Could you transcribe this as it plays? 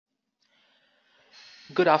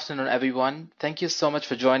Good afternoon, everyone. Thank you so much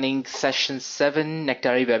for joining session 7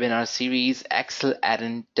 Nectari webinar series Excel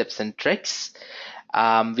add-in tips and tricks.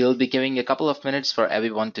 We'll be giving a couple of minutes for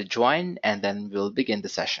everyone to join and then we'll begin the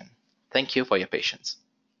session. Thank you for your patience.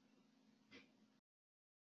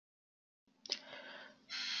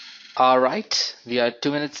 All right, we are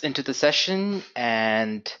 2 minutes into the session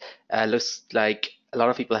and looks like a lot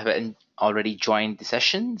of people have already joined the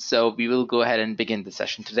session. So we will go ahead and begin the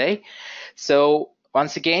session today. So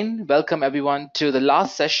once again, welcome everyone to the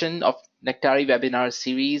last session of Nectari webinar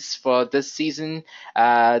series for this season.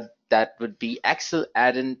 That would be Excel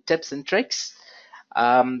add-in tips and tricks.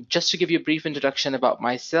 Just to give you a brief introduction about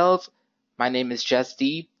myself, my name is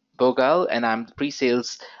Jasdeep Bogal, and I'm the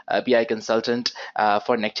pre-sales BI consultant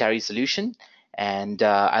for Nectari Solution. And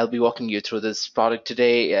I'll be walking you through this product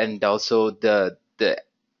today, and also the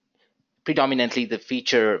predominantly the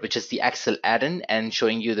feature which is the Excel add-in, and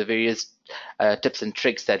showing you the various tips and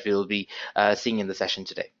tricks that we'll be seeing in the session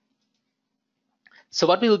today. So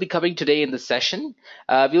what we will be covering today in this session,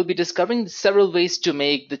 we'll be discovering several ways to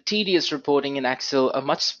make the tedious reporting in Excel a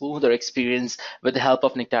much smoother experience with the help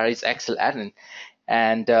of Nectari's Excel add-in.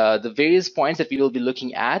 And the various points that we will be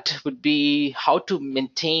looking at would be how to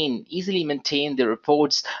easily maintain the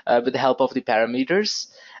reports with the help of the parameters.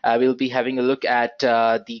 We'll be having a look at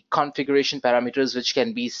the configuration parameters which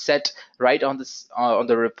can be set right on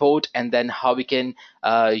the report, and then how we can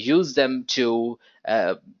use them to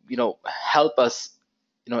help us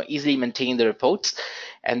easily maintain the reports,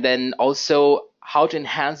 and then also how to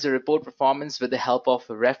enhance the report performance with the help of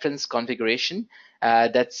reference configuration.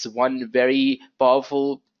 That's one very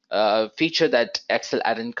powerful feature that Excel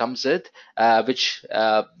add-in comes with, which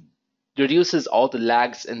reduces all the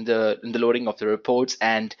lags in the loading of the reports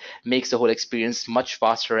and makes the whole experience much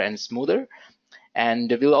faster and smoother.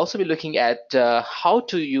 And we'll also be looking at how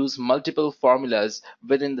to use multiple formulas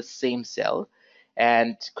within the same cell,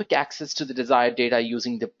 and quick access to the desired data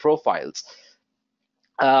using the profiles.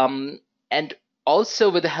 And also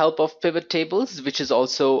with the help of pivot tables, which is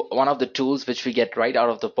also one of the tools which we get right out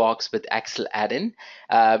of the box with Excel add-in.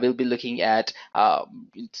 We'll be looking at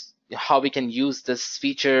how we can use this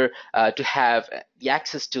feature to have the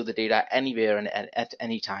access to the data anywhere and at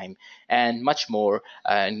any time, and much more,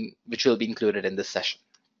 which will be included in this session.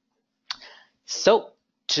 So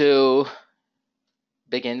to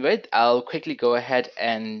begin with, I'll quickly go ahead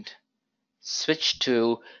and switch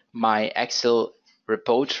to my Excel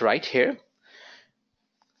report right here.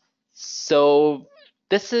 So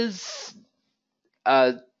this is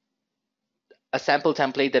a sample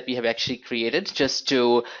template that we have actually created just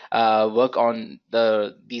to work on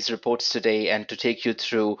these reports today, and to take you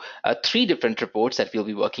through 3 different reports that we'll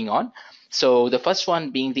be working on. So the first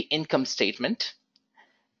one being the income statement.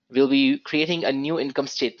 We'll be creating a new income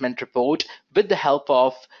statement report with the help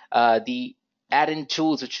of the add-in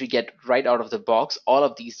tools which we get right out of the box, all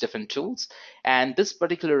of these different tools. And this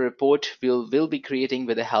particular report we'll be creating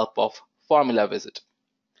with the help of Formula Visit.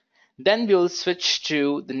 Then we'll switch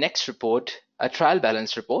to the next report, a trial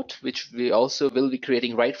balance report, which we also will be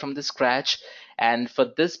creating right from the scratch. And for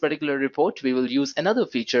this particular report, we will use another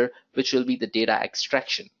feature, which will be the data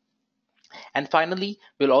extraction. And finally,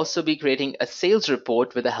 we'll also be creating a sales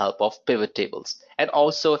report with the help of pivot tables. And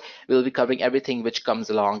also, we'll be covering everything which comes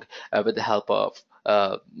along with the help of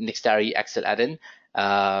Nectari Excel add-in,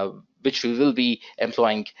 which we will be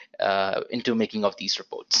employing into making of these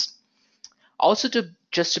reports. Also,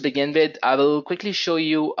 just to begin with, I will quickly show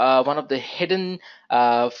you one of the hidden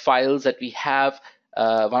files that we have,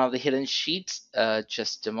 one of the hidden sheets.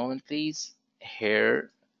 Just a moment, please.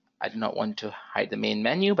 Here, I do not want to hide the main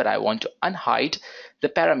menu, but I want to unhide the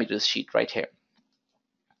parameters sheet right here.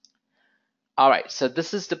 All right, so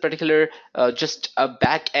this is the particular just a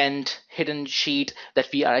back-end hidden sheet that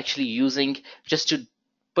we are actually using just to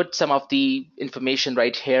put some of the information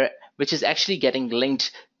right here, which is actually getting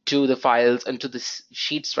linked to the files and to the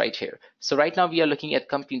sheets right here. So right now we are looking at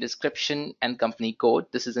company description and company code.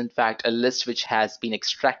 This is in fact a list which has been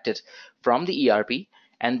extracted from the ERP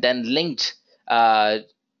and then linked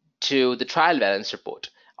to the trial balance report.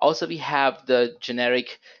 Also, we have the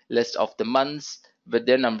generic list of the months with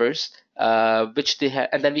their numbers, which they have,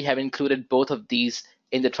 and then we have included both of these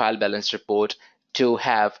in the trial balance report to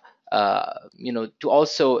have to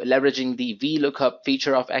also leveraging the VLOOKUP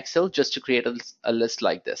feature of Excel just to create a list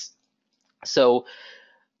like this. So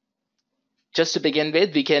just to begin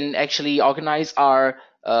with, we can actually organize our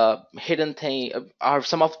hidden thing,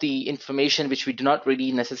 some of the information which we do not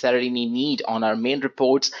really necessarily need on our main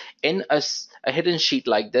reports in a hidden sheet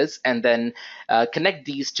like this, and then connect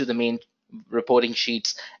these to the main reporting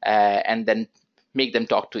sheets and then make them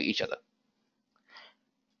talk to each other.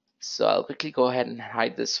 So I'll quickly go ahead and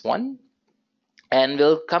hide this one. And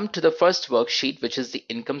we'll come to the first worksheet, which is the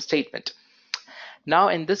income statement. Now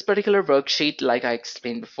in this particular worksheet, like I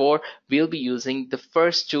explained before, we'll be using the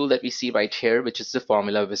first tool that we see right here, which is the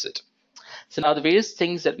formula visit. So now the various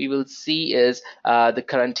things that we will see is the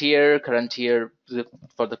current year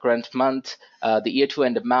for the current month, the year to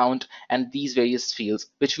end amount, and these various fields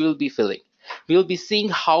which we'll be filling. We'll be seeing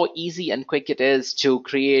how easy and quick it is to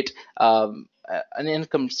create an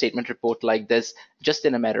income statement report like this just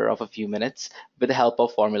in a matter of a few minutes with the help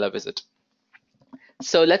of Formula Visit.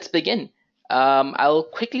 So let's begin. I'll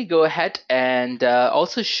quickly go ahead and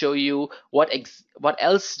also show you what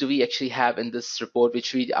else do we actually have in this report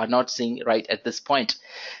which we are not seeing right at this point.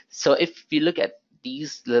 So if we look at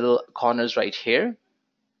these little corners right here,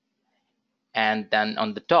 and then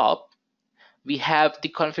on the top, we have the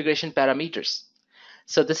configuration parameters.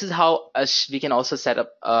 So this is how we can also set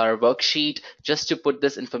up our worksheet just to put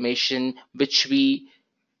this information which we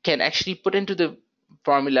can actually put into the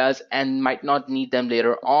formulas and might not need them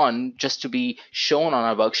later on just to be shown on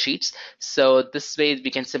our worksheets. So this way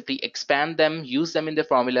we can simply expand them, use them in the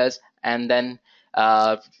formulas, and then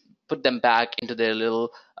put them back into their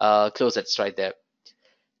little closets right there.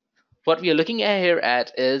 What we are looking at here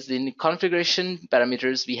is in configuration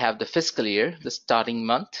parameters, we have the fiscal year, the starting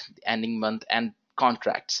month, the ending month, and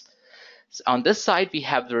contracts. So on this side, we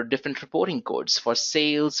have the different reporting codes for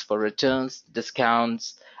sales, for returns,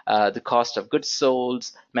 discounts, the cost of goods sold,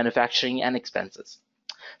 manufacturing, and expenses.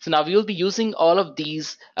 So now we will be using all of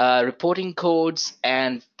these reporting codes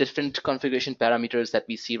and different configuration parameters that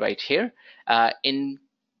we see right here in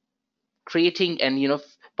creating and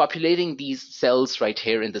populating these cells right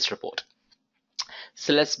here in this report.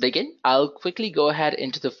 So let's begin. I'll quickly go ahead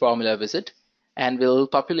into the formula visit and we'll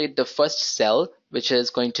populate the first cell, which is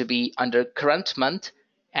going to be under current month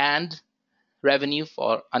and revenue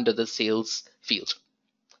for under the sales field.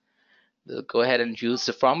 We'll go ahead and use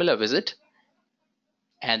the formula visit.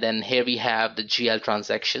 And then here we have the GL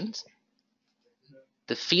transactions.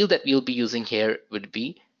 The field that we'll be using here would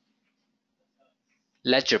be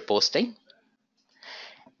ledger posting.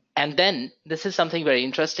 And then this is something very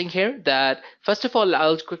interesting here that first of all,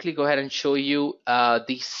 I'll quickly go ahead and show you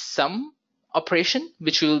the sum operation,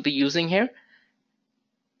 which we will be using here.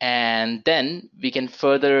 And then we can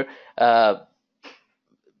further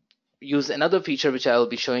use another feature, which I will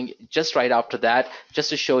be showing just right after that, just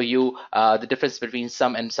to show you the difference between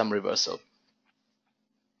sum and sum reversal.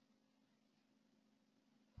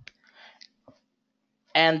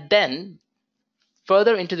 And then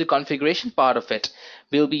further into the configuration part of it,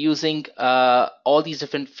 we'll be using all these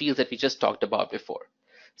different fields that we just talked about before.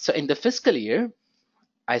 So in the fiscal year,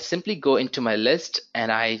 I simply go into my list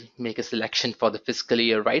and I make a selection for the fiscal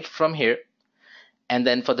year right from here. And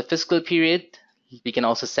then for the fiscal period, we can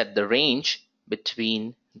also set the range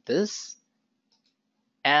between this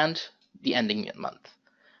and the ending month.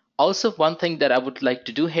 Also, one thing that I would like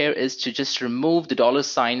to do here is to just remove the dollar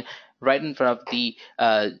sign right in front of the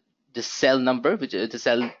cell number, which is the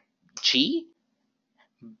cell G,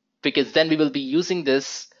 because then we will be using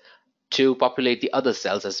this to populate the other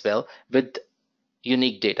cells as well with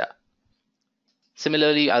unique data.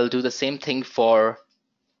 Similarly, I'll do the same thing for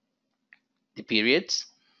the periods.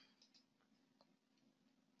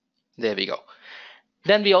 There we go.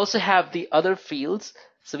 Then we also have the other fields.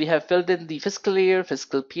 So we have filled in the fiscal year,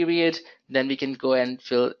 fiscal period. Then we can go and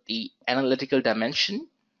fill the analytical dimension,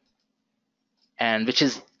 and which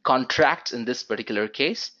is contracts in this particular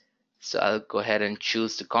case. So I'll go ahead and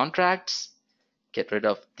choose the contracts, get rid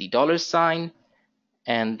of the dollar sign,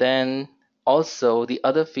 and then also the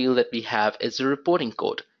other field that we have is the reporting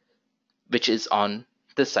code, which is on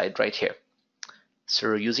this side right here. So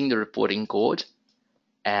we're using the reporting code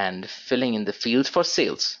and filling in the field for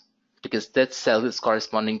sales, because that cell is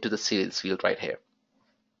corresponding to the sales field right here.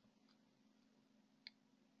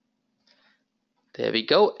 There we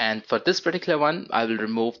go. And for this particular one, I will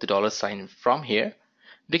remove the dollar sign from here.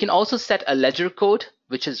 We can also set a ledger code,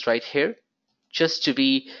 which is right here, just to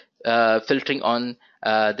be filtering on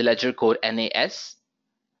the ledger code NAS.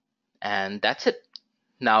 And that's it.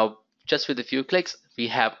 Now, just with a few clicks, we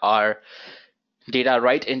have our data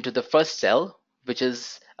right into the first cell, which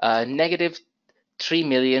is negative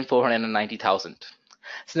 3,490,000.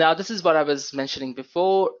 So now this is what I was mentioning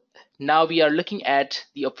before. Now we are looking at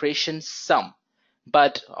the operation sum.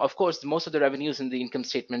 But of course, most of the revenues in the income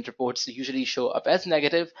statement reports usually show up as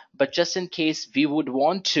negative. But just in case we would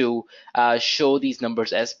want to show these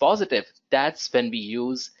numbers as positive, that's when we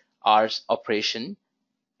use our operation,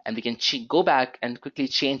 and we can go back and quickly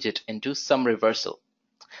change it into sum reversal.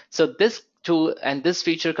 So this tool, and this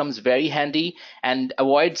feature comes very handy and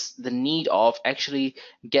avoids the need of actually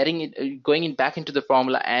getting it going in back into the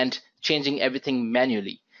formula and changing everything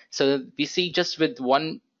manually. So we see just with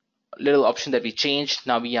one little option that we changed,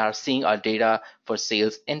 now we are seeing our data for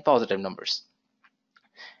sales in positive numbers.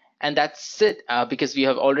 And that's it, because we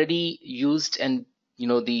have already used and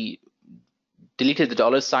the deleted the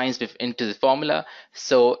dollar signs into the formula.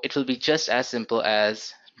 So it will be just as simple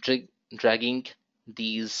as dragging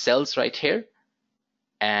these cells right here,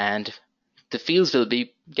 and the fields will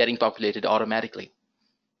be getting populated automatically.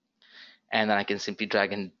 And then I can simply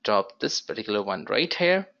drag and drop this particular one right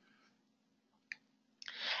here.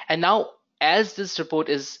 And now, as this report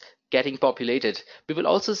is getting populated, we will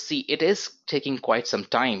also see it is taking quite some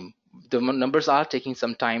time. The numbers are taking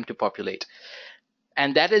some time to populate.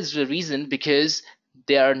 And that is the reason because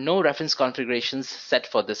there are no reference configurations set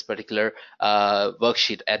for this particular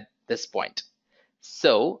worksheet at this point.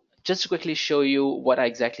 So just to quickly show you what I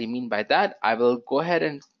exactly mean by that, I will go ahead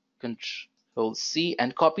and Control C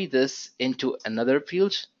and copy this into another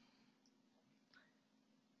field.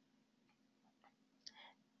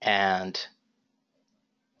 And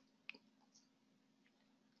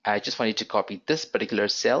I just wanted to copy this particular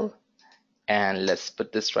cell, and let's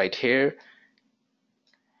put this right here.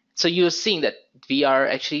 So you're seeing that we are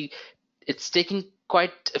actually, it's taking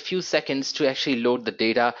quite a few seconds to actually load the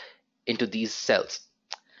data into these cells.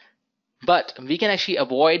 But we can actually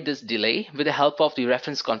avoid this delay with the help of the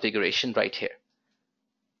reference configuration right here.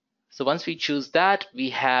 So once we choose that, we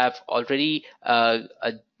have already a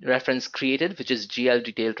reference created, which is GL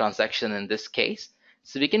detail transaction in this case.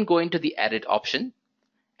 So we can go into the edit option,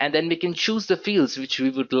 and then we can choose the fields which we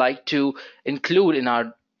would like to include in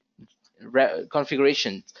our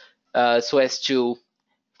configuration so as to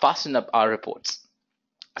fasten up our reports.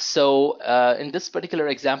 So in this particular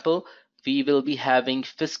example, we will be having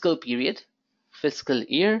fiscal period, fiscal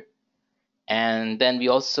year, and then we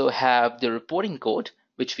also have the reporting code,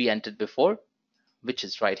 which we entered before, which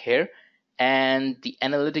is right here, and the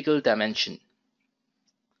analytical dimension,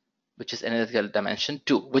 which is analytical dimension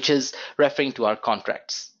 2, which is referring to our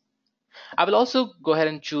contracts. I will also go ahead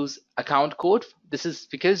and choose account code. This is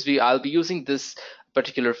because I'll be using this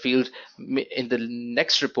particular field in the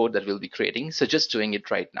next report that we'll be creating. So just doing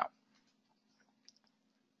it right now.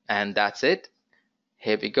 And that's it.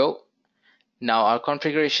 Here we go. Now our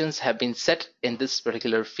configurations have been set in this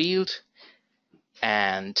particular field.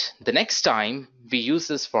 And the next time we use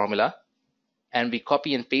this formula and we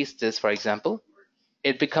copy and paste this, for example,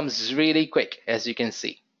 it becomes really quick, as you can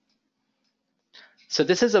see. So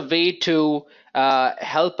this is a way to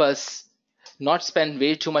help us not spend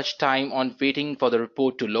way too much time on waiting for the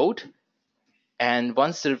report to load. And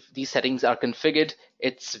once these settings are configured,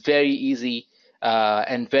 it's very easy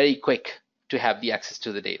and very quick to have the access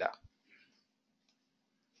to the data.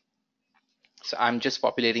 So I'm just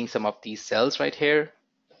populating some of these cells right here.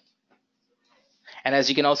 And as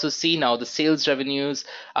you can also see now, the sales revenues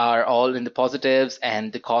are all in the positives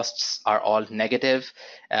and the costs are all negative.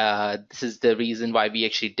 This is the reason why we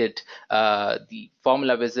actually did the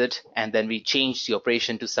formula visit, and then we changed the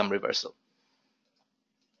operation to sum reversal.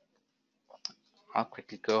 I'll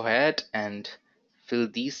quickly go ahead and fill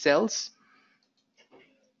these cells.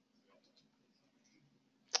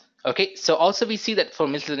 Okay, so also we see that for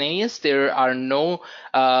miscellaneous, there are no,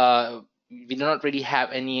 we do not really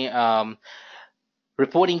have any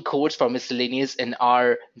reporting codes for miscellaneous in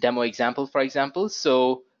our demo example, for example.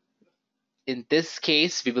 So in this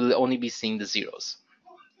case, we will only be seeing the zeros.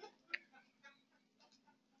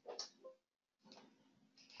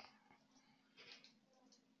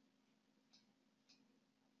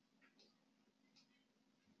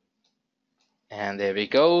 And there we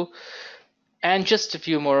go. And just a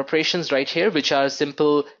few more operations right here, which are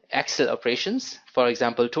simple Excel operations. For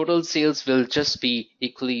example, total sales will just be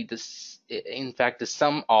equally this, in fact, the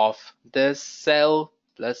sum of this cell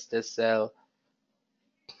plus this cell,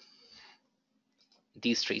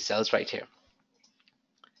 these three cells right here.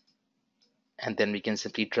 And then we can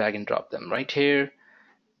simply drag and drop them right here.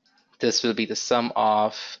 This will be the sum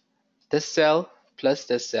of this cell plus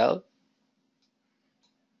this cell.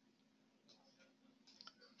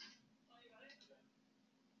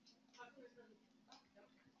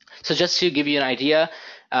 So just to give you an idea,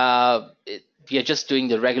 we are just doing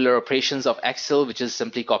the regular operations of Excel, which is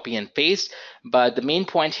simply copy and paste. But the main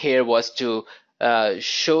point here was to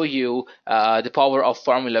show you the power of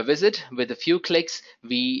formula visit. With a few clicks,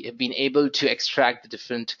 we have been able to extract the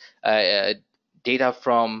different data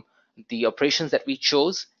from the operations that we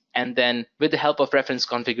chose. And then with the help of reference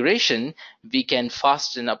configuration, we can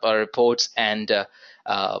fasten up our reports and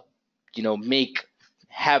make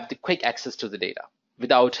have the quick access to the data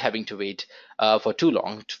without having to wait for too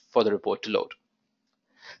long for the report to load.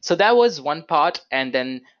 So that was one part, and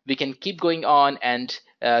then we can keep going on and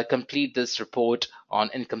complete this report on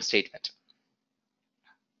income statement.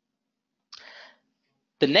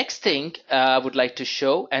 The next thing I would like to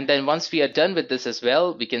show, and then once we are done with this as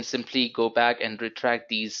well, we can simply go back and retract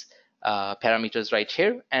these parameters right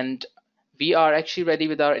here, and we are actually ready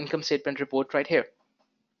with our income statement report right here.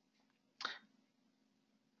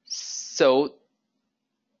 So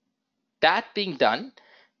that being done,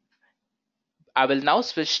 I will now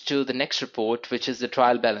switch to the next report, which is the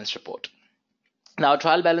trial balance report. Now,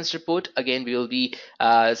 trial balance report, again, we will be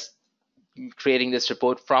creating this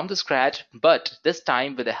report from the scratch, but this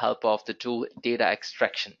time with the help of the tool data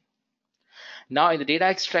extraction. Now, in the data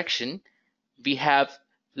extraction, we have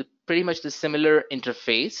pretty much the similar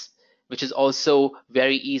interface, which is also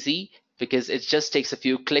very easy because it just takes a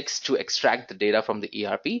few clicks to extract the data from the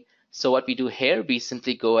ERP. So what we do here, we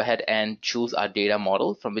simply go ahead and choose our data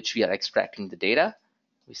model from which we are extracting the data.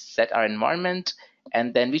 We set our environment,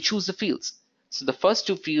 and then we choose the fields. So the first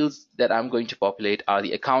two fields that I'm going to populate are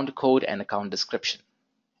the account code and account description.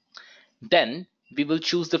 Then we will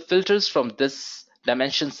choose the filters from this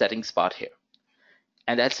dimension settings part here.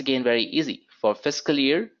 And that's again very easy. For fiscal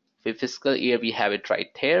year, we have it right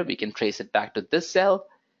here. We can trace it back to this cell.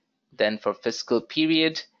 Then for fiscal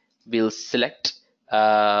period, we'll select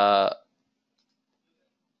the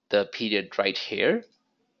period right here.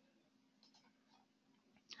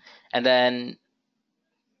 And then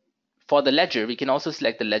for the ledger, we can also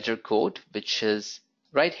select the ledger code, which is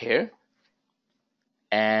right here.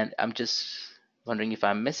 And I'm just wondering if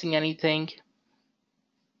I'm missing anything.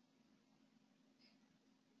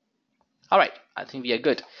 All right, I think we are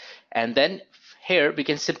good. And then here we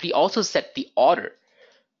can simply also set the order.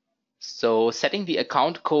 So setting the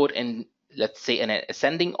account code in, let's say, in an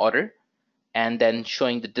ascending order, and then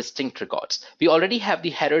showing the distinct records. We already have the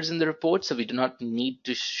headers in the report, so we do not need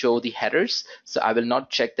to show the headers. So I will not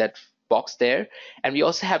check that box there. And we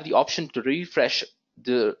also have the option to refresh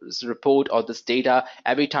this report or this data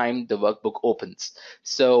every time the workbook opens.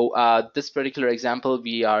 So this particular example,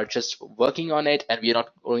 we are just working on it and we are not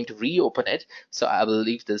going to reopen it. So I will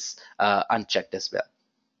leave this unchecked as well.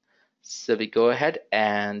 So we go ahead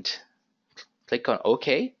and click on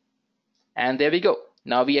OK. And there we go.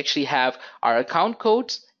 Now we actually have our account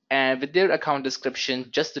codes, and with their account description,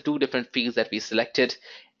 just the two different fields that we selected.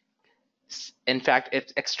 In fact,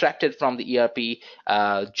 it's extracted from the ERP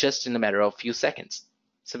just in a matter of a few seconds.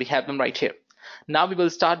 So we have them right here. Now we will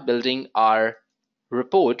start building our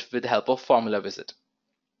report with the help of Formula Wizard.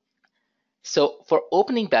 So for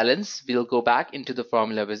opening balance, we'll go back into the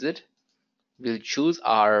Formula Wizard. We'll choose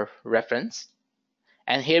our reference,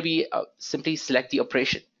 and here we simply select the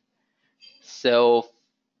operation. So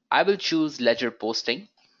I will choose ledger posting.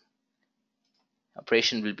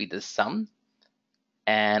 Operation will be the sum.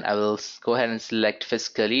 And I will go ahead and select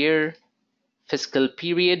fiscal year. Fiscal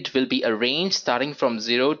period will be arranged starting from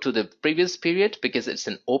 0 to the previous period because it's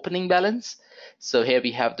an opening balance. So here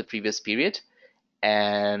we have the previous period.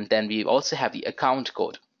 And then we also have the account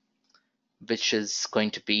code, which is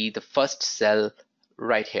going to be the first cell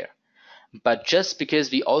right here. But just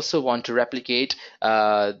because we also want to replicate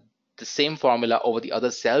the same formula over the other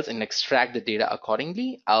cells and extract the data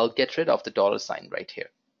accordingly, I'll get rid of the $sign right here.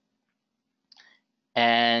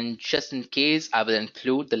 And just in case, I will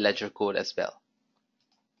include the ledger code as well.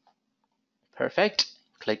 Perfect.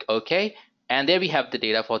 Click OK. And there we have the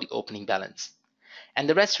data for the opening balance. And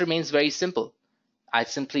the rest remains very simple. I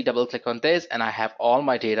simply double click on this and I have all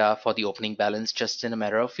my data for the opening balance just in a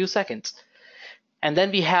matter of a few seconds. And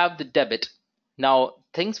then we have the debit. Now,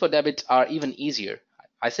 things for debit are even easier.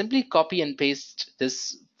 I simply copy and paste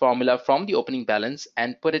this formula from the opening balance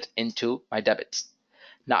and put it into my debits.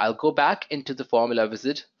 Now I'll go back into the Formula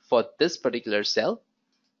Wizard for this particular cell,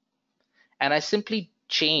 and I simply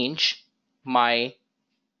change my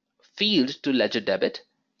field to ledger debit.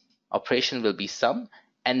 Operation will be sum,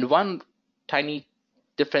 and one tiny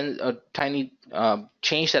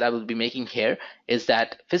change that I will be making here is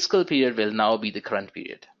that fiscal period will now be the current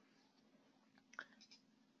period.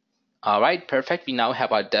 All right, perfect. We now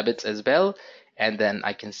have our debits as well, and then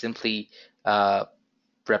I can simply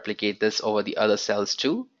replicate this over the other cells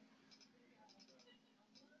too.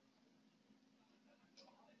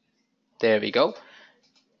 There we go.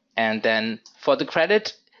 And then for the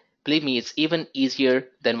credit, believe me, it's even easier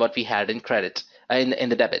than what we had in credit in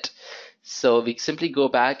the debit. So we simply go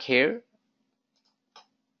back here.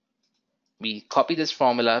 We copy this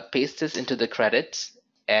formula, paste this into the credits,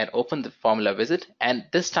 and open the Formula Wizard. And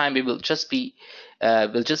this time we will just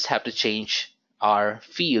have to change our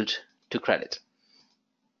field to credit.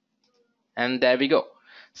 And there we go.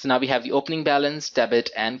 So now we have the opening balance, debit,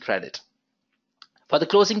 and credit. For the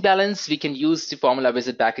closing balance, we can use the formula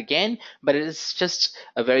wizard back again, but it is just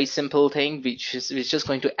a very simple thing. We're just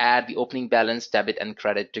going to add the opening balance, debit, and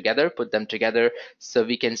credit together, put them together, so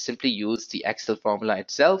we can simply use the Excel formula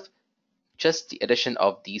itself, just the addition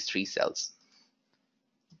of these three cells.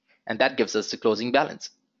 And that gives us the closing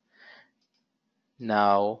balance.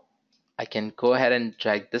 Now I can go ahead and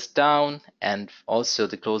drag this down, and also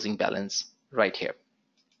the closing balance right here.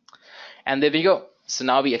 And there we go. So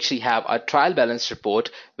now we actually have our trial balance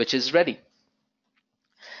report, which is ready.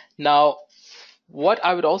 Now, what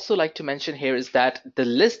I would also like to mention here is that the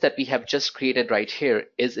list that we have just created right here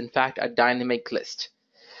is in fact a dynamic list.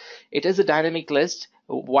 It is a dynamic list.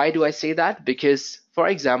 Why do I say that? Because, for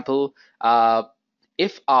example,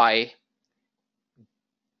 if I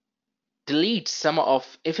delete some of,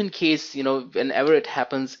 if in case, whenever it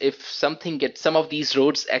happens, if some of these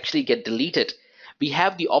rows actually get deleted, we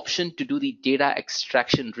have the option to do the data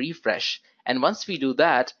extraction refresh. And once we do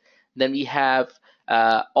that, then we have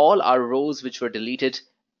all our rows which were deleted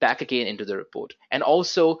back again into the report. And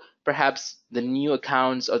also perhaps the new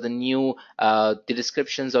accounts, or the new the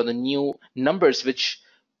descriptions, or the new numbers which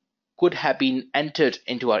could have been entered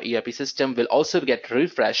into our ERP system will also get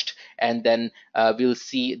refreshed, and then we'll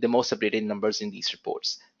see the most updated numbers in these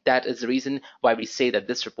reports. That is the reason why we say that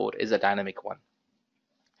this report is a dynamic one.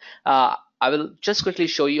 I will just quickly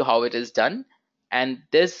show you how it is done, and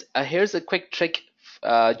here's a quick trick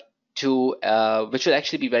which will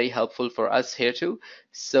actually be very helpful for us here too.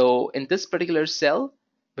 So in this particular cell,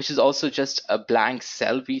 which is also just a blank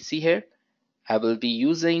cell we see here, I will be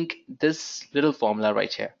using this little formula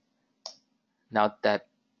right here. Now that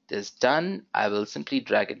is done, I will simply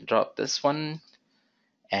drag and drop this one,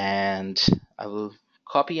 and I will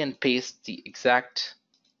copy and paste the exact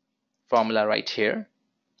formula right here,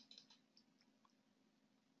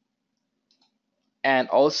 and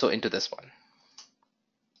also into this one.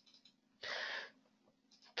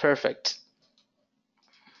 Perfect.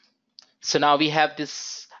 So now we have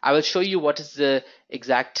this. I will show you what is the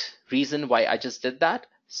exact reason why I just did that.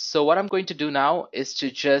 So what I'm going to do now is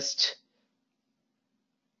to just,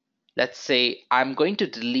 let's say I'm going to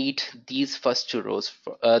delete these first two rows,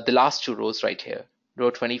 the last two rows right here,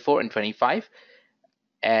 row 24 and 25,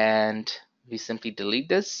 and we simply delete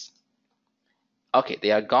this. Okay,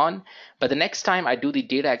 they are gone. But the next time I do the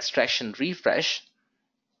data extraction refresh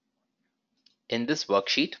in this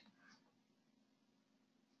worksheet,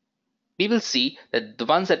 we will see that the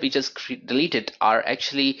ones that we just deleted are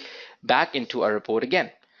actually back into our report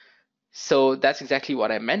again. So that's exactly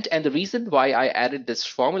what I meant. And the reason why I added this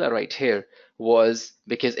formula right here was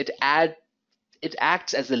because it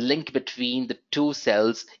acts as a link between the two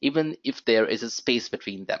cells, even if there is a space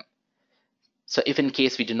between them. So if in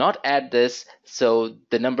case we do not add this, so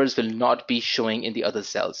the numbers will not be showing in the other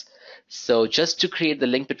cells. So just to create the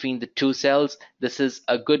link between the two cells, this is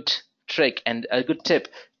a good trick and a good tip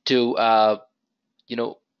to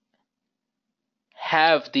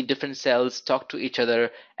have the different cells talk to each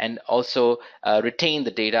other, and also retain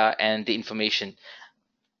the data and the information.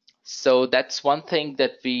 So that's one thing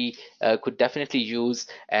that we could definitely use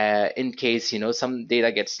in case some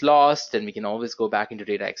data gets lost. Then we can always go back into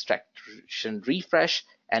data extraction refresh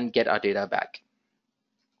and get our data back.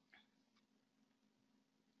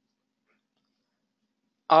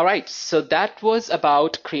 All right, so that was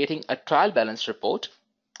about creating a trial balance report.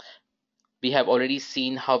 We have already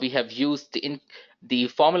seen how we have used the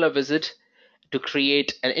formula wizard to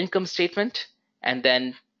create an income statement, and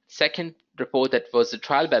then second report, that was the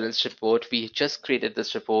trial balance report, we just created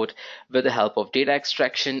this report with the help of data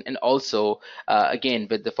extraction, and also again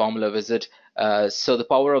with the formula wizard. So the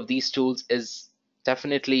power of these tools is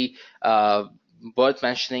definitely worth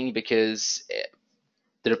mentioning, because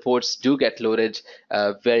the reports do get loaded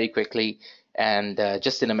very quickly, and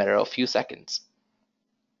just in a matter of few seconds.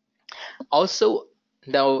 Also,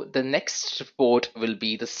 now the next report will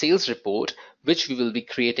be the sales report, which we will be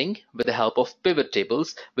creating with the help of pivot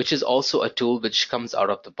tables, which is also a tool which comes out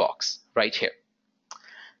of the box right here.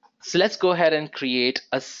 So let's go ahead and create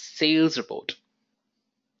a sales report.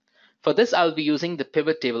 For this, I'll be using the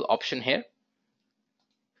pivot table option here.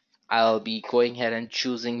 I'll be going ahead and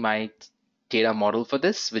choosing my data model for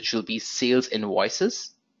this, which will be sales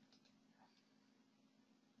invoices.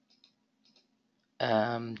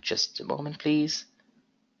 Just a moment, please.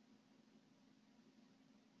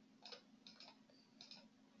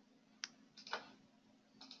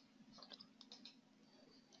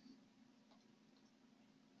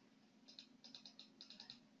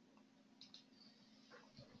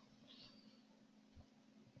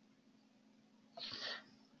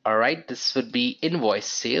 All right, this would be invoice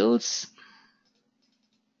sales.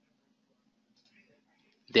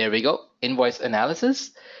 There we go, invoice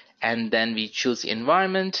analysis. And then we choose the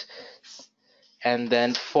environment. And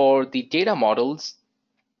then for the data models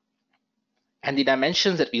and the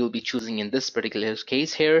dimensions that we will be choosing in this particular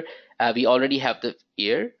case here, we already have the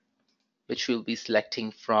year, which we'll be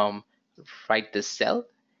selecting from right this cell.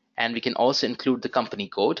 And we can also include the company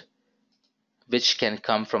code, which can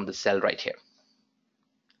come from the cell right here.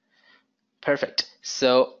 Perfect.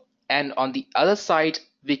 So, and on the other side,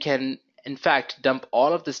 we can in fact dump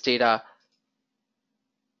all of this data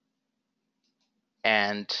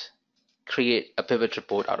and create a pivot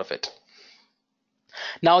report out of it.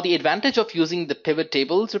 Now, the advantage of using the pivot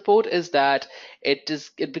tables report is that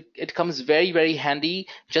it comes very handy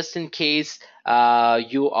just in case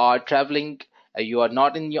you are traveling, you are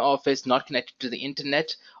not in your office, not connected to the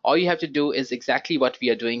internet. All you have to do is exactly what we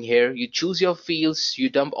are doing here. You choose your fields, you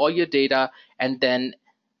dump all your data, and then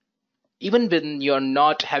even when you're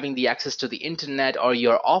not having the access to the internet or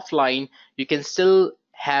you're offline, you can still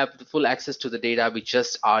have the full access to the data we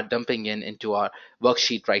just are dumping into our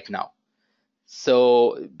worksheet right now.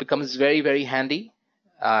 So it becomes very handy.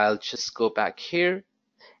 I'll just go back here.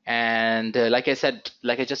 And like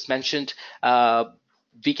I just mentioned,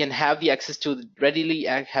 we can have the access to readily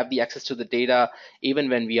have the access to the data even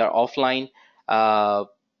when we are offline,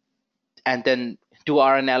 and then do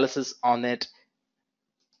our analysis on it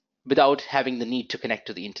without having the need to connect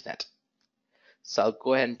to the internet. So I'll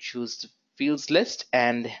go ahead and choose the fields list,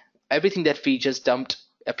 and everything that we just dumped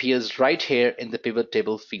appears right here in the pivot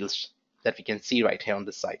table fields that we can see right here on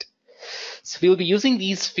this side. So we'll be using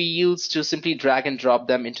these fields to simply drag and drop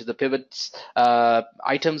them into the pivots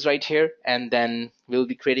items right here, and then we'll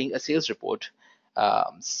be creating a sales report.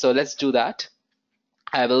 So let's do that.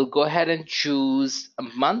 I will go ahead and choose a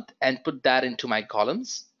month and put that into my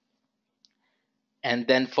columns. And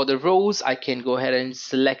then for the rows, I can go ahead and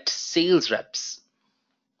select sales reps.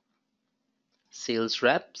 Sales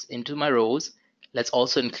reps into my rows. Let's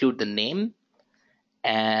also include the name,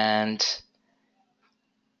 and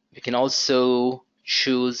we can also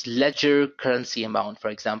choose ledger currency amount, for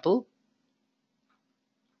example.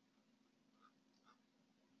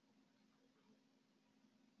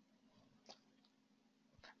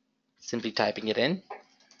 Simply typing it in.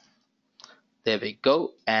 There we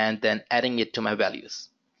go, and then adding it to my values.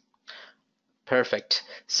 Perfect.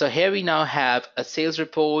 So here we now have a sales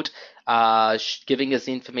report giving us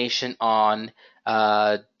information on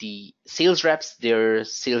the sales reps, their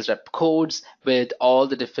sales rep codes with all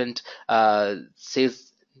the different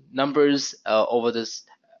sales numbers over this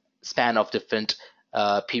span of different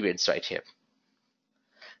periods right here.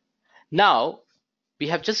 Now, we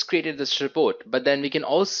have just created this report, but then we can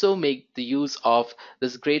also make the use of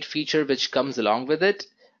this great feature which comes along with it,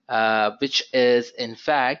 which is in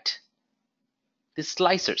fact the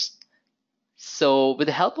slicers. So with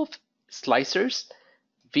the help of slicers,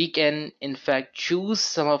 we can in fact choose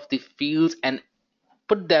some of the fields and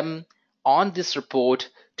put them on this report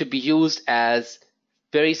to be used as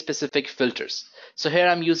very specific filters. So here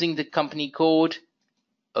I'm using the company code.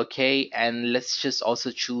 Okay, and let's just also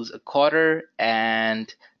choose a quarter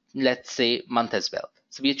and let's say month as well.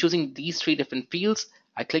 So we are choosing these three different fields.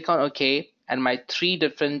 I click on OK, and my three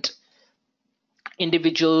different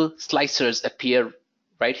individual slicers appear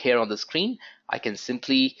right here on the screen. I can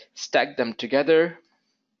simply stack them together.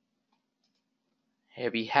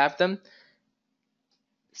 Here we have them.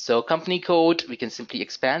 So company code, we can simply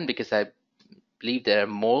expand because I believe there are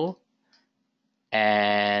more.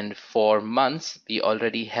 And for months, we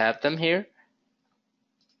already have them here.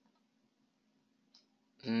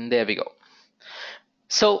 And there we go.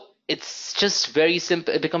 So it's just very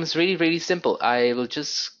simple. It becomes really simple. I will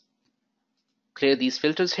just clear these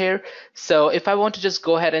filters here. So if I want to just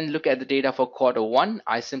go ahead and look at the data for quarter one,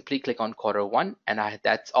 I simply click on quarter one, and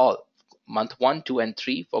that's all. Month 1, 2, and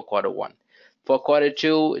 3 for quarter one. For quarter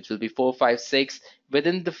two, it will be 4, 5, 6.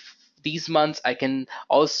 Within these months, I can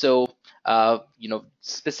also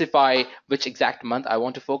specify which exact month I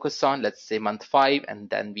want to focus on. Let's say month 5, and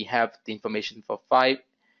then we have the information for 5.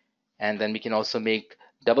 And then we can also make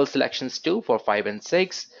double selections too for 5 and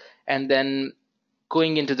 6. And then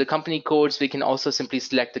going into the company codes, we can also simply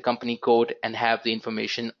select the company code and have the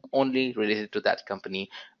information only related to that company,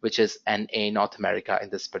 which is NA North America in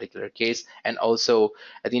this particular case, and also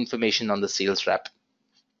the information on the sales rep.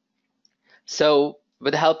 So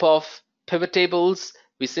with the help of pivot tables,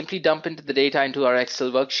 we simply dump into the data into our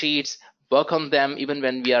Excel worksheets, work on them even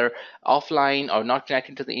when we are offline or not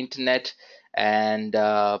connected to the internet. And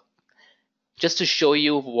just to show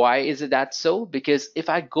you why is it that so, because if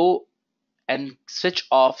I go and switch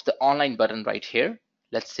off the online button right here,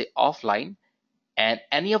 let's say offline, and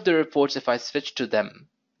any of the reports, if I switch to them,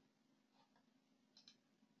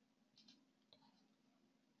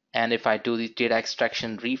 and if I do the data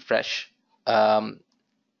extraction refresh,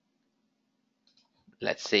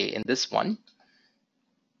 let's say in this one,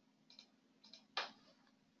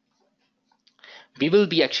 we will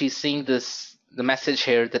be actually seeing the message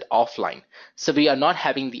here that offline. So we are not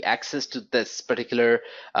having the access to this particular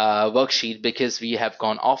worksheet because we have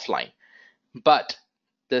gone offline. But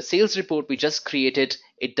the sales report we just created,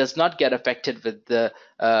 it does not get affected with the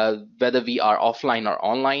whether we are offline or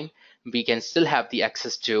online. We can still have the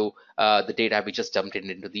access to the data we just dumped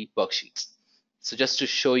into the worksheets. So just to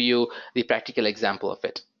show you the practical example of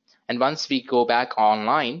it. And once we go back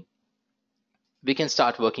online, we can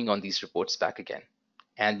start working on these reports back again.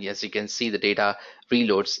 And as you can see, the data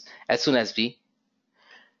reloads as soon as we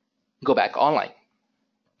go back online.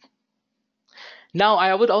 Now,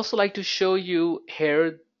 I would also like to show you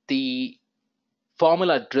here the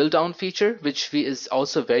formula drill down feature, which is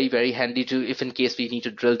also very, very handy to if in case we need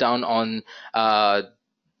to drill down on the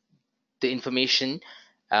information.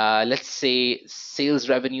 Let's say sales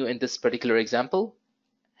revenue in this particular example.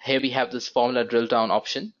 Here we have this formula drill down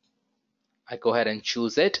option. I go ahead and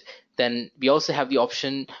choose it. Then we also have the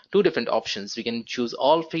option, two different options. We can choose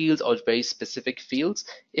all fields or very specific fields.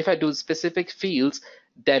 If I do specific fields,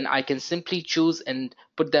 then I can simply choose and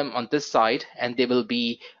put them on this side and they will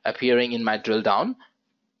be appearing in my drill down.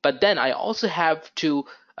 But then I also have to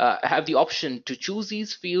have the option to choose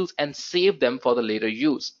these fields and save them for the later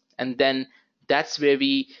use. And then that's where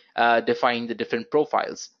we define the different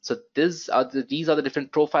profiles. So these are the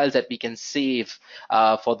different profiles that we can save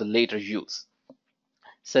for the later use.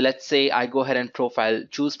 So let's say I go ahead and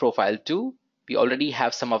choose profile 2. We already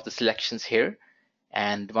have some of the selections here.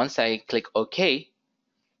 And once I click OK,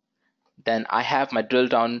 then I have my drill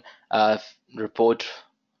down report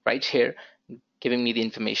right here, giving me the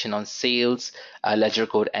information on sales, ledger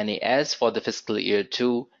code NAS for the fiscal year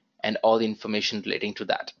 2, and all the information relating to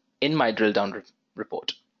that in my drill down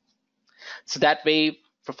report. So that way,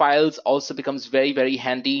 profiles also becomes very, very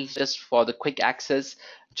handy just for the quick access,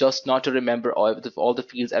 just not to remember all the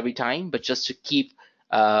fields every time, but just to keep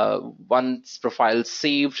one's profile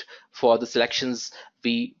saved for the selections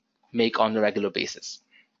we make on a regular basis.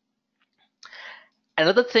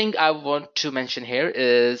 Another thing I want to mention here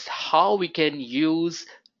is how we can use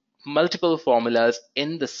multiple formulas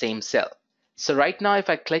in the same cell. So right now, if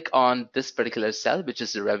I click on this particular cell, which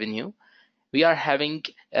is the revenue, we are having,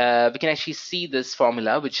 we can actually see this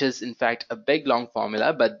formula, which is in fact a big long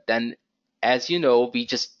formula, but then as you know, we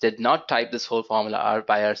just did not type this whole formula out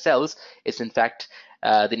by ourselves. It's in fact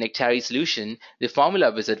the Nectari solution, the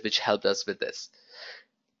formula wizard, which helped us with this.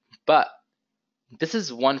 But this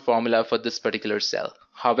is one formula for this particular cell.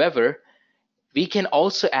 However, we can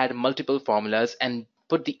also add multiple formulas and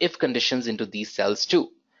put the if conditions into these cells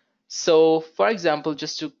too. So for example,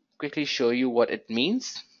 just to quickly show you what it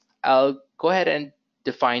means, I'll go ahead and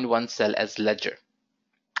define one cell as ledger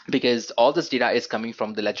because all this data is coming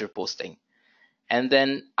from the ledger posting. And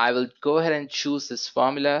then I will go ahead and choose this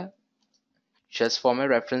formula just for my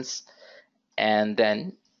reference. And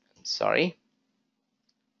then,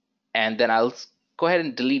 and then I'll go ahead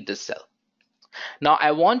and delete this cell. Now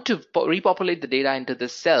I want to repopulate the data into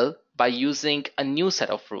this cell by using a new set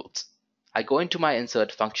of rules. I go into my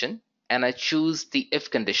insert function and I choose the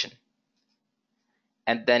if condition.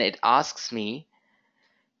 And then it asks me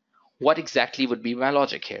what exactly would be my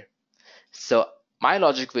logic here. So my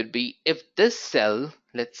logic would be if this cell,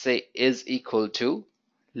 let's say, is equal to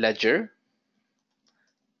ledger,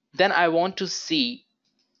 then I want to see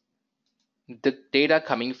the data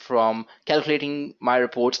coming from calculating my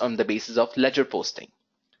reports on the basis of ledger posting.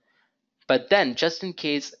 But then just in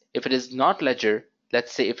case if it is not ledger,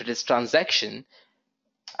 let's say if it is transaction,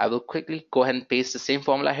 I will quickly go ahead and paste the same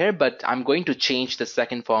formula here, but I'm going to change the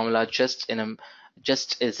second formula just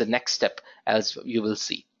as the next step, as you will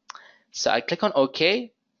see. So I click on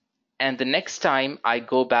OK, and the next time I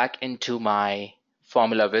go back into my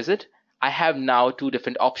formula wizard, I have now two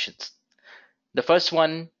different options. The first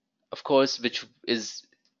one, of course, which is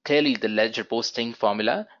clearly the ledger posting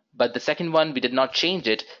formula, but the second one, we did not change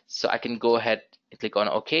it, so I can go ahead and click on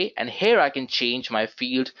OK, and here I can change my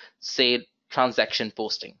field, say transaction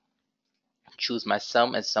posting. Choose my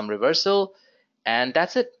sum as sum reversal, and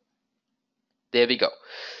that's it. There we go.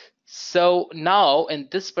 So now in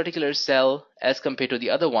this particular cell, as compared to the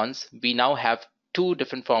other ones, we now have two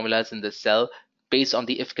different formulas in this cell based on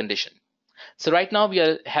the if condition. So right now we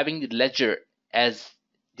are having the ledger as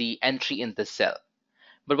the entry in this cell.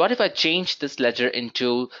 But what if I change this ledger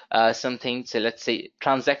into something, say, let's say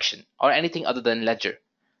transaction or anything other than ledger?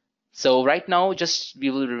 So right now, just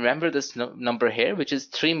we will remember this number here, which is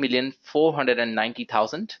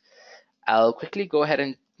 3,490,000. I'll quickly go ahead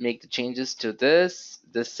and make the changes to this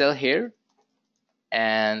cell here,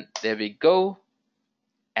 and there we go.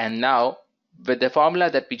 And now with the formula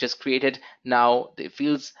that we just created, now the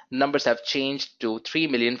fields numbers have changed to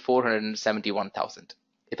 3,471,000.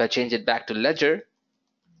 If I change it back to ledger,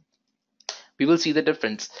 we will see the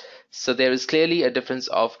difference. So there is clearly a difference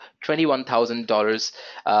of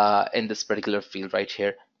 $21,000 in this particular field right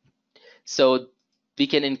here. So we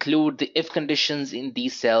can include the if conditions in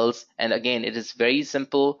these cells, and again it is very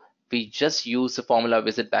simple. We just use the formula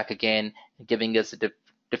wizard back again, giving us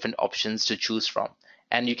different options to choose from,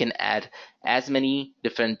 and you can add as many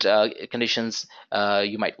different conditions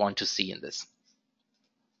you might want to see in this.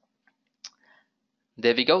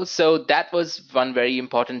 There we go. So that was one very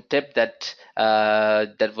important tip that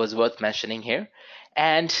that was worth mentioning here.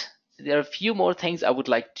 And there are a few more things I would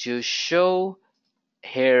like to show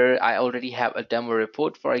here. I already have a demo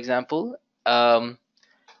report, for example,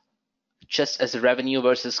 just as a revenue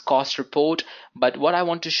versus cost report. But what I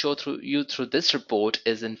want to show through this report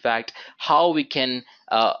is, in fact, how we can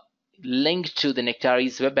link to the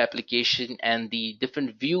Nectari's web application and the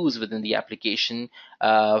different views within the application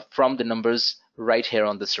from the numbers right here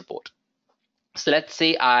on this report. So let's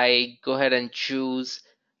say I go ahead and choose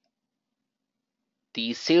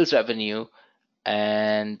the sales revenue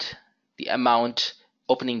and the amount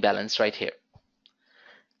opening balance right here.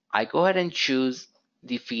 I go ahead and choose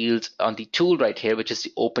the fields on the tool right here, which is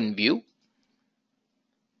the open view.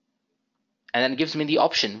 And then it gives me the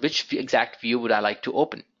option, which exact view would I like to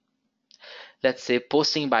open? Let's say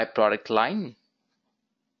posting by product line.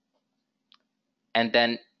 And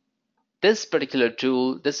then this particular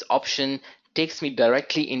tool, this option takes me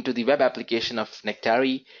directly into the web application of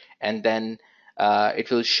Nectari, and then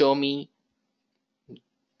it will show me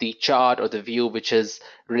the chart or the view which is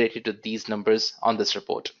related to these numbers on this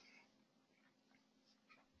report.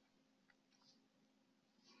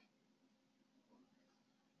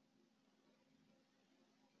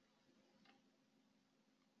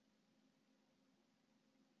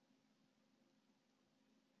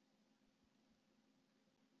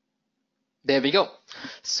 There we go.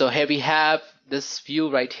 So here we have this view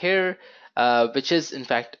right here, which is, in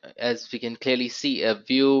fact, as we can clearly see, a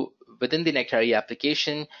view within the Nectari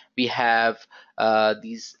application. We have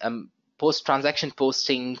these post-transaction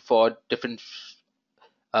posting for different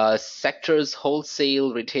sectors,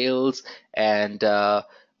 wholesale, retails, and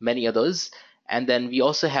many others. And then we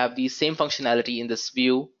also have the same functionality in this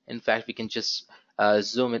view. In fact, we can just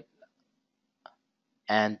zoom it,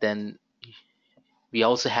 and then we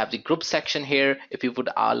also have the group section here. If you would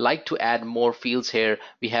like to add more fields here,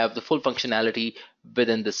 we have the full functionality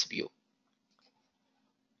within this view.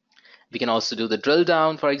 We can also do the drill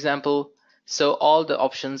down, for example. So all the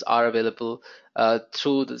options are available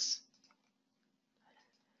through this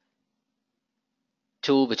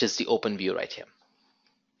tool, which is the open view right here.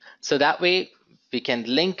 So that way we can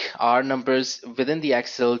link our numbers within the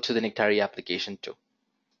Excel to the Nectari application too.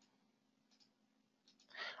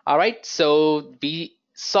 All right, so we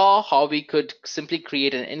saw how we could simply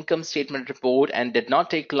create an income statement report, and did not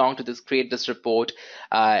take long to create this report,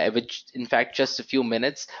 which in fact just a few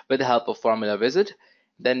minutes with the help of Formula Wizard.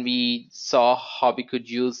 Then we saw how we could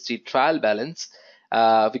use the trial balance.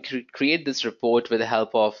 We could create this report with the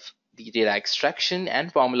help of the data extraction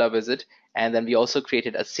and Formula Wizard, and then we also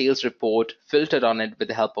created a sales report filtered on it with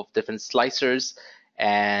the help of different slicers,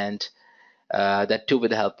 and that too with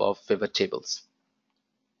the help of pivot tables.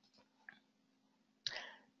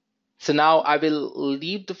 So now I will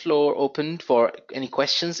leave the floor open for any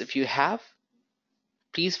questions. If you have,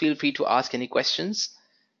 please feel free to ask any questions.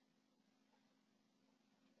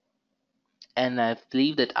 And I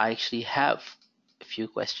believe that I actually have a few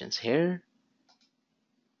questions here.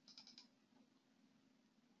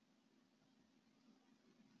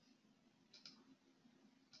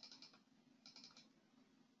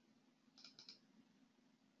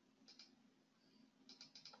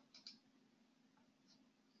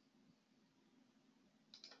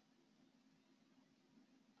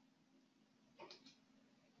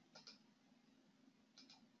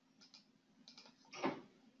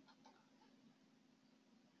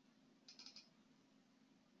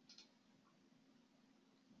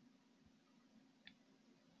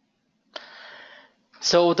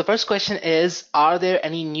 So the first question is, are there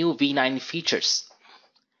any new V9 features?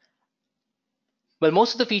 Well,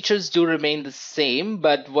 most of the features do remain the same,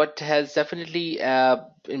 but what has definitely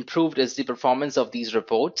improved is the performance of these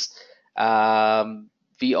reports.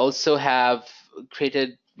 We also have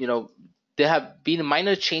created, there have been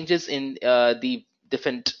minor changes in the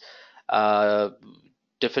uh,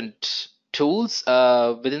 different tools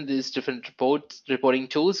within these different reporting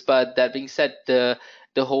tools. But that being said, the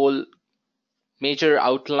whole major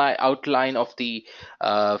outline of the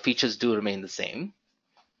features do remain the same.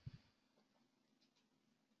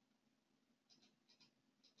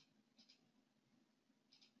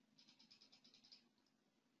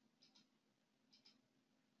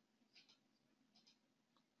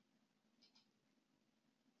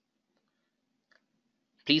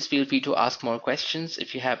 Please feel free to ask more questions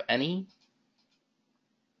if you have any.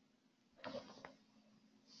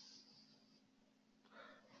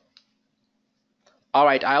 All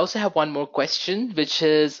right, I also have one more question, which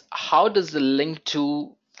is how does the link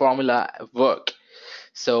to formula work?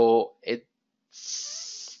 So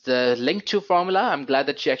it's the link to formula. I'm glad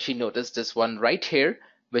that you actually noticed this one right here,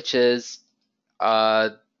 which is uh,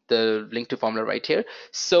 the link to formula right here.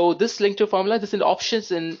 So this link to formula, this is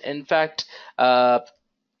options in fact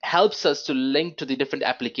helps us to link to the different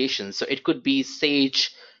applications. So it could be Sage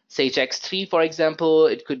X3, for example.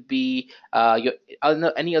 It could be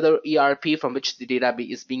any other ERP from which the data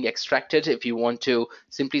is being extracted if you want to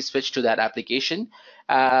simply switch to that application.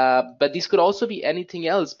 But these could also be anything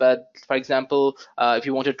else. But for example, if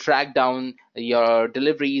you want to track down your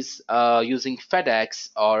deliveries using FedEx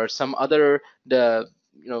or some other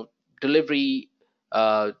delivery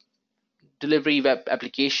uh, delivery web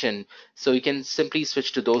application, so you can simply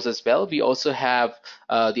switch to those as well. We also have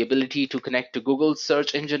the ability to connect to Google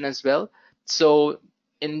search engine as well. So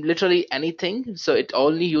in literally anything, so it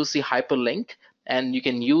only uses the hyperlink, and you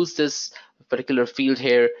can use this particular field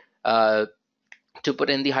here to put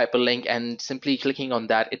in the hyperlink, and simply clicking on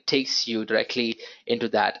that, it takes you directly into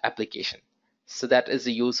that application. So that is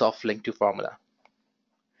the use of link to formula.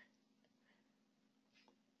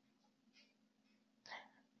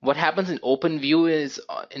 What happens in OpenView is,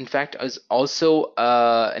 in fact, is also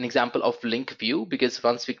an example of link view, because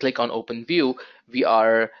once we click on OpenView, we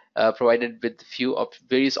are provided with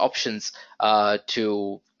various options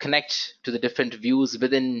to connect to the different views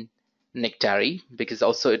within Nectari, because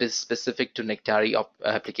also it is specific to Nectari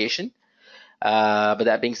application. But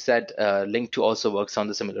that being said, link to also works on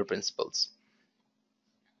the similar principles.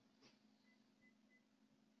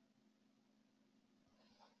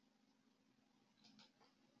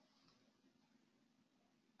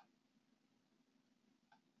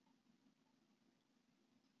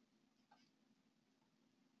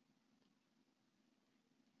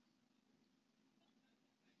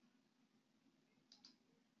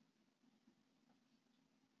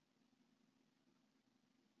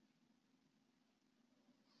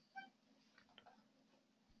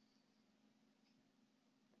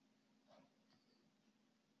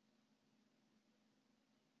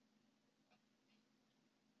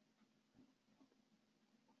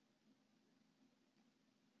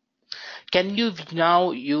 Can you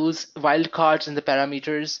now use wildcards in the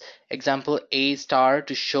parameters, example A star,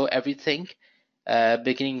 to show everything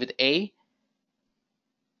beginning with A?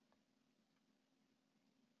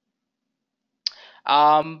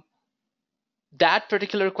 Um, that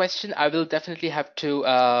particular question, I will definitely have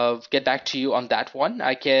to get back to you on that one.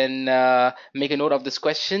 I can make a note of this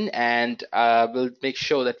question, and we'll make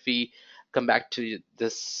sure that we come back to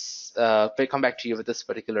this. We come back to you with this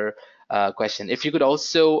particular question. If you could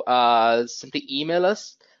also simply email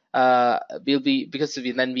us, we'll be because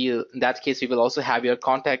then we'll in that case we will also have your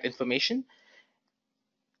contact information,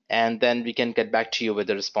 and then we can get back to you with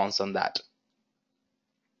the response on that.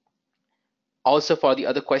 Also, for the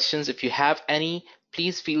other questions, if you have any,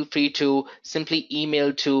 please feel free to simply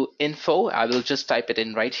email to info. I will just type it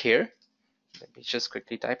in right here. Let me just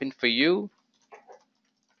quickly type in for you.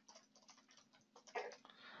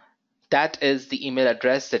 That is the email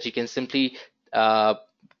address that you can simply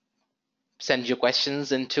send your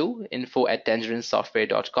questions into,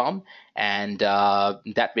 info@tangentsoftware.com, and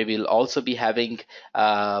that way we'll also be having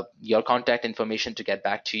your contact information to get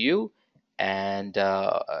back to you, and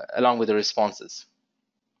along with the responses.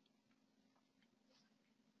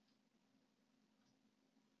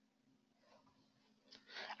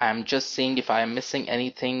 I'm just seeing if I'm missing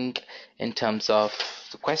anything in terms of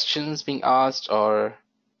the questions being asked or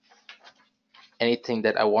anything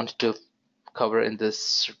that I wanted to cover in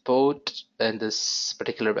this report, in this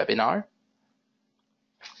particular webinar.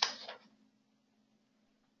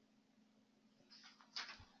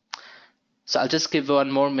 So I'll just give 1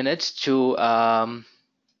 more minute to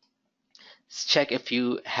check if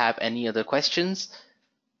you have any other questions.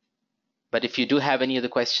 But if you do have any other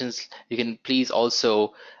questions, you can please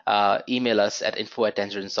also email us at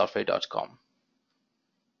info@tangentsoftware.com.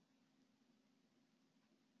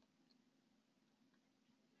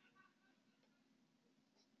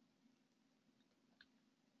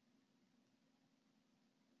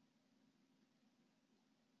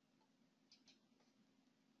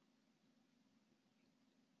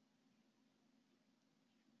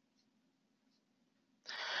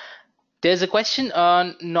 There's a question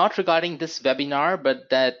not regarding this webinar, but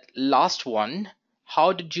that last one.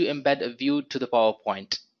 How did you embed a view to the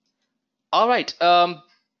PowerPoint? All right.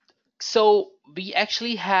 So we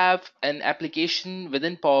actually have an application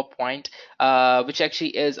within PowerPoint, which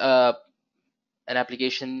actually is an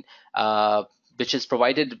application which is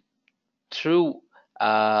provided through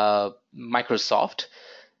Microsoft.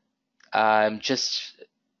 I'm just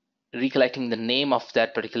recollecting the name of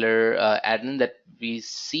that particular admin that we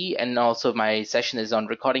see, and also my session is on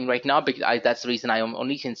recording right now because that's the reason I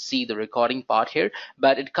only can see the recording part here,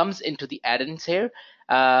 but it comes into the add-ins here.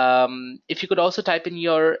 If you could also type in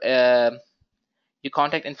your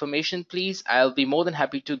contact information, please, I'll be more than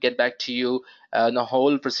happy to get back to you on the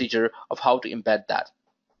whole procedure of how to embed that.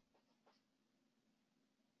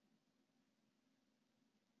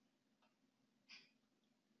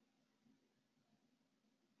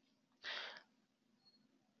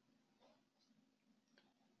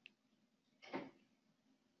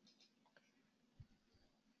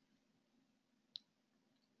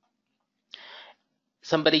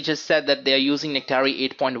 Somebody just said that they are using Nectari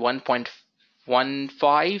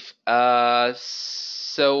 8.1.15.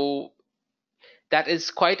 So that is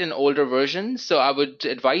quite an older version. So I would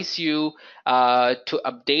advise you to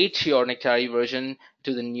update your Nectari version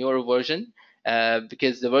to the newer version.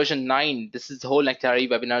 Because the version 9, this is the whole Nectari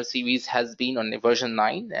webinar series has been on version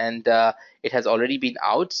 9, and it has already been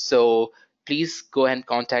out. So please go and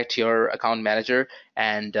contact your account manager,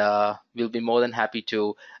 and we'll be more than happy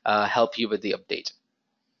to help you with the update.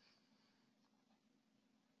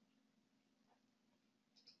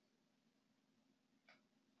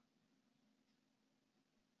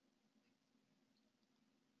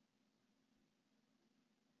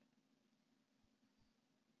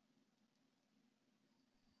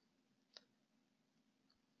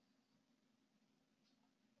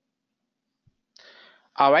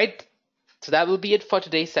 All right, so that will be it for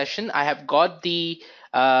today's session. I have got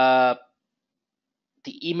uh,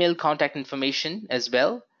 the email contact information as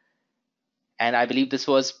well, and I believe this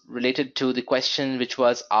was related to the question which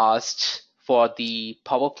was asked for the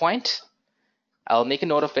PowerPoint. I'll make a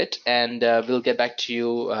note of it, and we'll get back to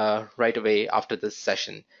you right away after this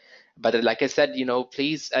session. But like I said,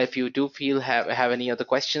 please, if you do have any other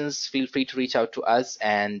questions, feel free to reach out to us,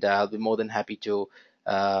 and I'll be more than happy to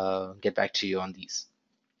get back to you on these.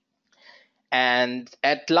 And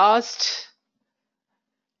at last,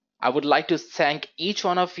 I would like to thank each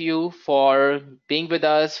one of you for being with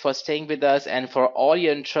us, for staying with us, and for all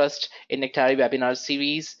your interest in Nectari webinar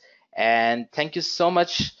series. And thank you so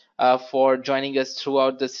much for joining us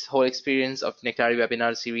throughout this whole experience of Nectari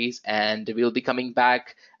webinar series. And we'll be coming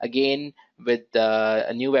back again with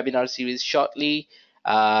a new webinar series shortly.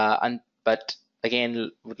 But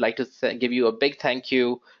again, would like to give you a big thank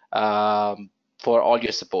you for all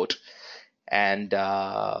your support. And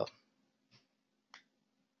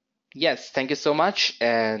yes, thank you so much,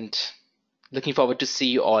 and looking forward to see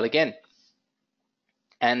you all again.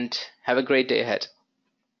 And have a great day ahead.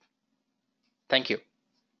 Thank you.